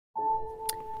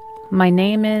My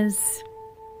name is,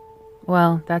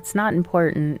 well, that's not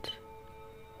important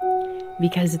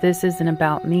because this isn't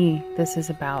about me. This is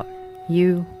about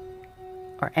you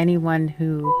or anyone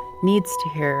who needs to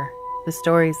hear the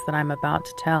stories that I'm about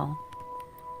to tell.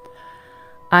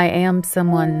 I am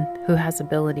someone who has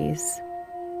abilities.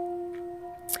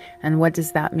 And what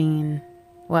does that mean?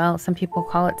 Well, some people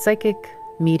call it psychic,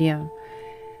 medium.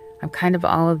 I'm kind of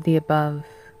all of the above.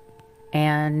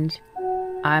 And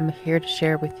I'm here to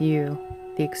share with you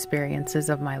the experiences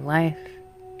of my life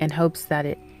in hopes that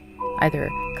it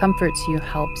either comforts you,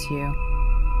 helps you,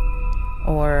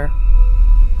 or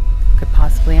could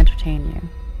possibly entertain you.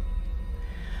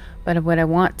 But what I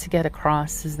want to get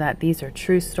across is that these are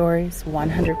true stories,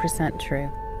 100%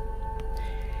 true.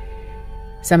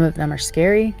 Some of them are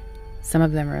scary, some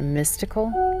of them are mystical,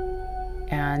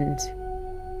 and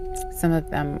some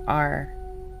of them are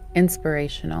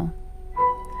inspirational.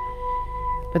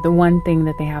 But the one thing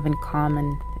that they have in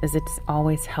common is it's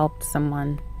always helped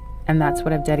someone. And that's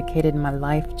what I've dedicated my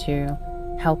life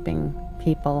to, helping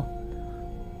people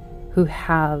who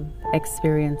have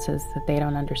experiences that they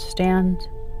don't understand.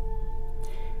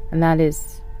 And that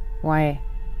is why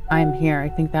I'm here. I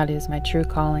think that is my true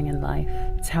calling in life.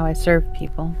 It's how I serve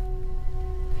people.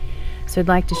 So I'd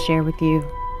like to share with you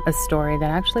a story that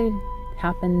actually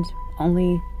happened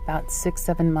only about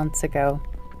 6-7 months ago.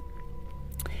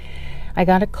 I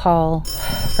got a call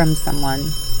from someone,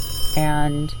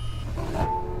 and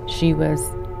she was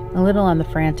a little on the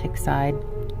frantic side.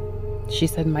 She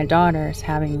said, my daughter is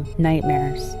having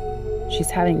nightmares. She's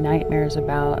having nightmares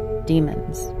about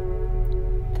demons.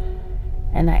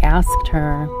 And I asked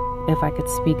her if I could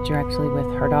speak directly with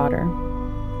her daughter.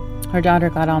 Her daughter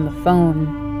got on the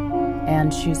phone,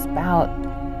 and she's about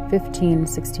 15,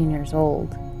 16 years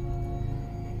old.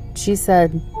 She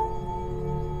said,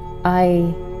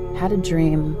 I had a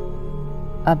dream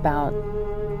about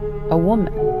a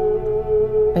woman,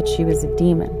 but she was a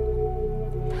demon.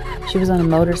 She was on a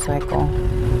motorcycle,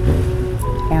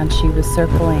 and she was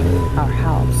circling our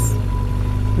house.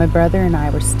 My brother and I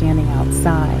were standing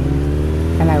outside,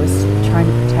 and I was trying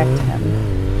to protect him.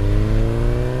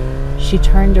 She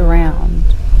turned around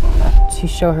to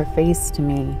show her face to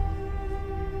me,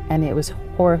 and it was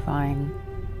horrifying.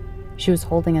 She was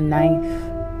holding a knife,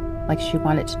 like she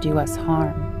wanted to do us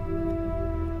harm.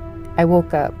 I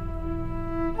woke up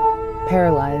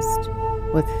paralyzed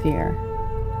with fear,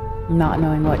 not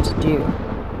knowing what to do.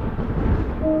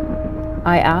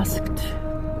 I asked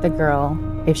the girl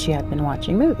if she had been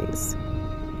watching movies.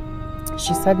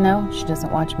 She said no, she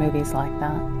doesn't watch movies like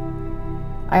that.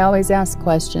 I always ask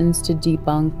questions to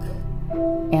debunk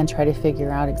and try to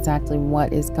figure out exactly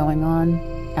what is going on,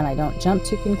 and I don't jump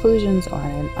to conclusions, or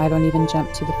I don't even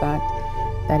jump to the fact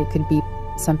that it could be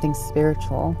something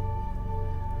spiritual.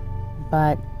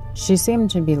 But she seemed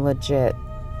to be legit.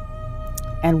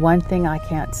 And one thing I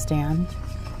can't stand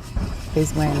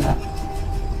is when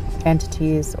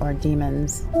entities or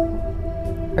demons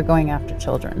are going after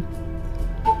children.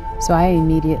 So I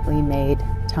immediately made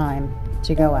time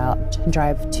to go out and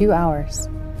drive 2 hours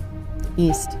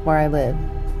east where I live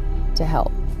to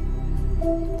help.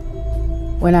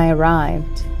 When I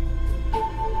arrived,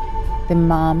 the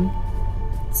mom,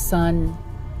 son,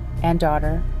 and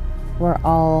daughter were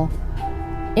all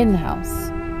in the house.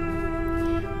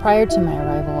 Prior to my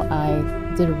arrival, I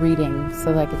did a reading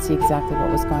so that I could see exactly what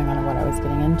was going on and what I was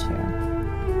getting into.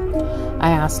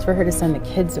 I asked for her to send the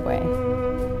kids away,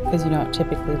 because you don't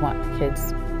typically want the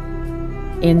kids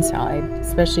inside,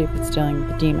 especially if it's dealing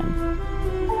with a demon.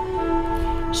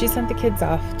 She sent the kids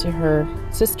off to her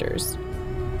sisters,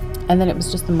 and then it was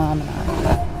just the mom and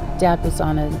I. Dad was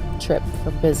on a trip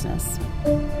for business.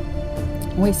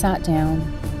 We sat down,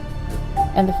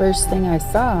 and the first thing I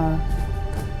saw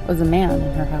was a man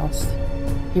in her house.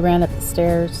 He ran up the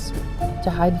stairs to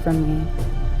hide from me.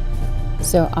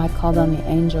 So I called on the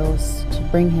angels to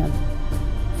bring him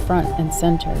front and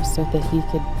center so that he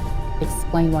could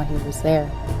explain why he was there.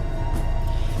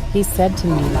 He said to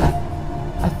me,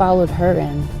 I followed her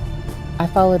in. I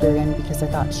followed her in because I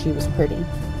thought she was pretty,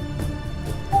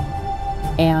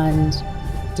 and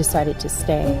decided to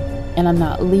stay, and I'm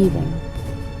not leaving.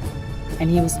 And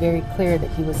he was very clear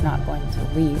that he was not going to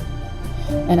leave.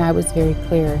 And I was very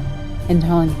clear in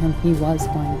telling him he was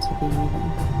going to be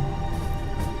leaving.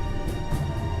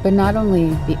 But not only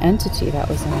the entity that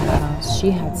was in her house, she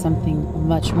had something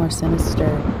much more sinister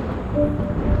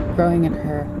growing in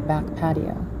her back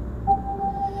patio.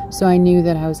 So I knew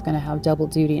that I was going to have double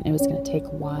duty, and it was going to take a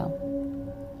while.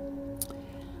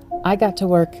 I got to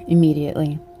work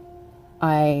immediately.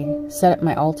 I set up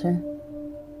my altar.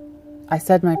 I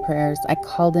said my prayers. I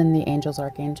called in the angels,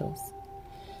 archangels.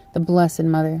 the Blessed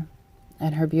Mother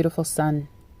and her beautiful son,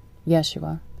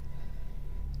 Yeshua,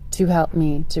 to help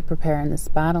me to prepare in this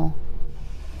battle.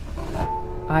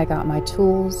 I got my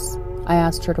tools. I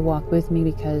asked her to walk with me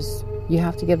because you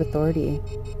have to give authority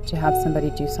to have somebody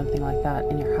do something like that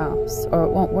in your house, or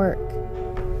it won't work.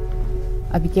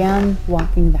 I began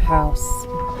walking the house,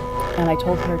 and I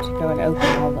told her to go and open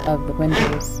all of the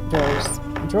windows, doors,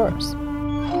 and drawers.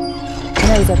 When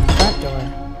I was at the front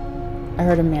door, I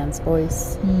heard a man's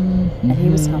voice, and he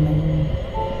was humming.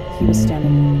 He was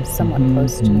standing somewhat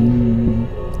close to me.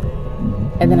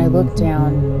 And then I looked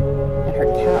down, and her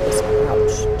cat was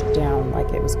crouched down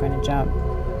like it was going to jump,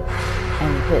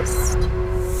 and hissed,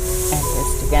 and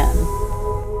hissed again.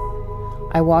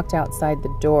 I walked outside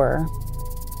the door,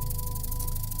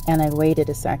 and I waited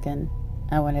a second,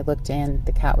 and when I looked in,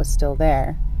 the cat was still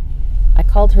there. I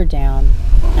called her down,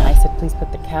 and I said, please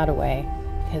put the cat away,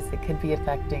 because it could be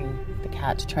affecting the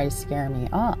cat to try to scare me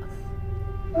off.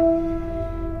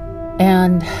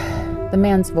 And the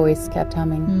man's voice kept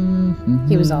humming.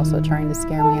 He was also trying to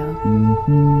scare me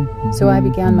off. So I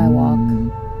began my walk.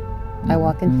 I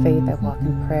walk in faith, I walk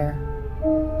in prayer,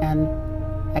 and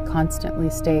I constantly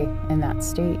stay in that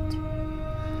state.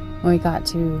 When we got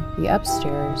to the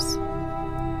upstairs,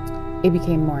 it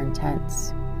became more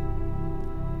intense.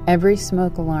 Every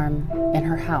smoke alarm in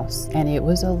her house, and it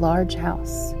was a large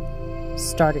house,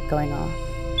 started going off,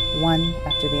 one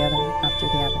after the other, after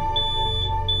the other.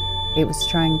 It was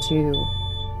trying to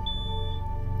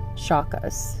shock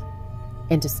us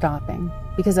into stopping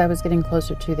because I was getting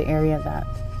closer to the area that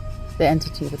the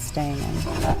entity was staying in.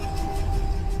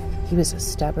 He was a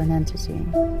stubborn entity.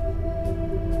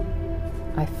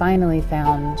 I finally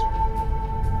found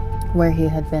where he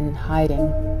had been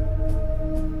hiding,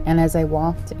 and as I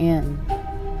walked in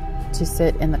to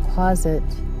sit in the closet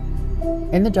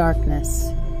in the darkness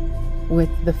with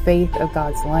the faith of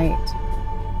God's light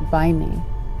by me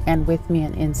and with me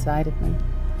and inside of me,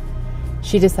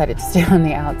 she decided to stay on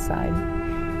the outside.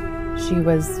 She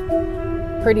was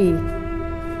pretty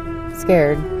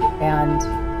scared, and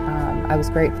I was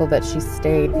grateful that she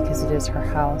stayed because it is her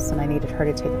house and I needed her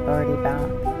to take authority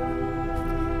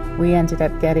back. We ended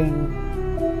up getting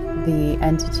the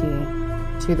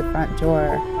entity to the front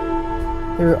door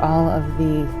through all of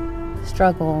the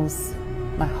struggles,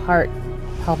 my heart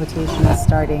palpitations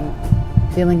starting,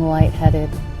 feeling lightheaded.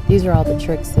 These are all the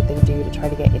tricks that they do to try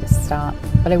to get you to stop,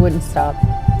 but I wouldn't stop,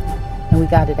 and we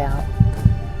got it out.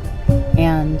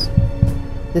 And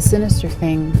the sinister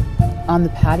thing on the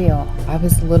patio, I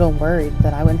was a little worried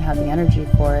that I wouldn't have the energy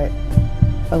for it,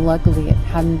 but luckily it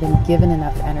hadn't been given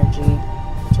enough energy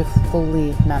to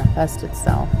fully manifest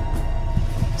itself.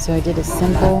 So I did a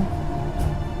simple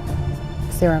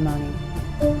ceremony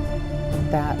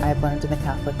that I've learned in the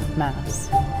Catholic Mass,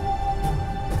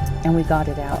 and we got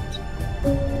it out.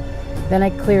 Then I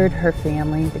cleared her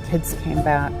family. The kids came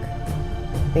back.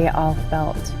 They all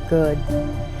felt good.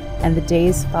 And the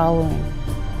days following,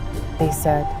 they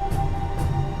said,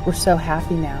 we're so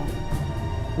happy now.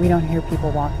 We don't hear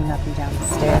people walking up and down the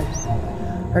stairs.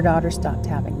 Her daughter stopped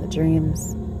having the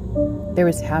dreams. There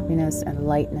was happiness and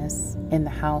lightness in the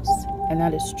house, and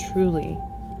that is truly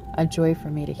a joy for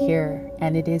me to hear,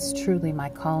 and it is truly my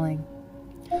calling.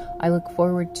 I look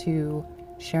forward to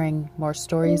sharing more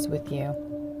stories with you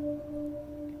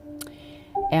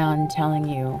and telling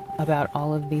you about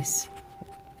all of these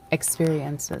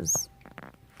experiences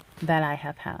that I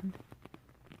have had.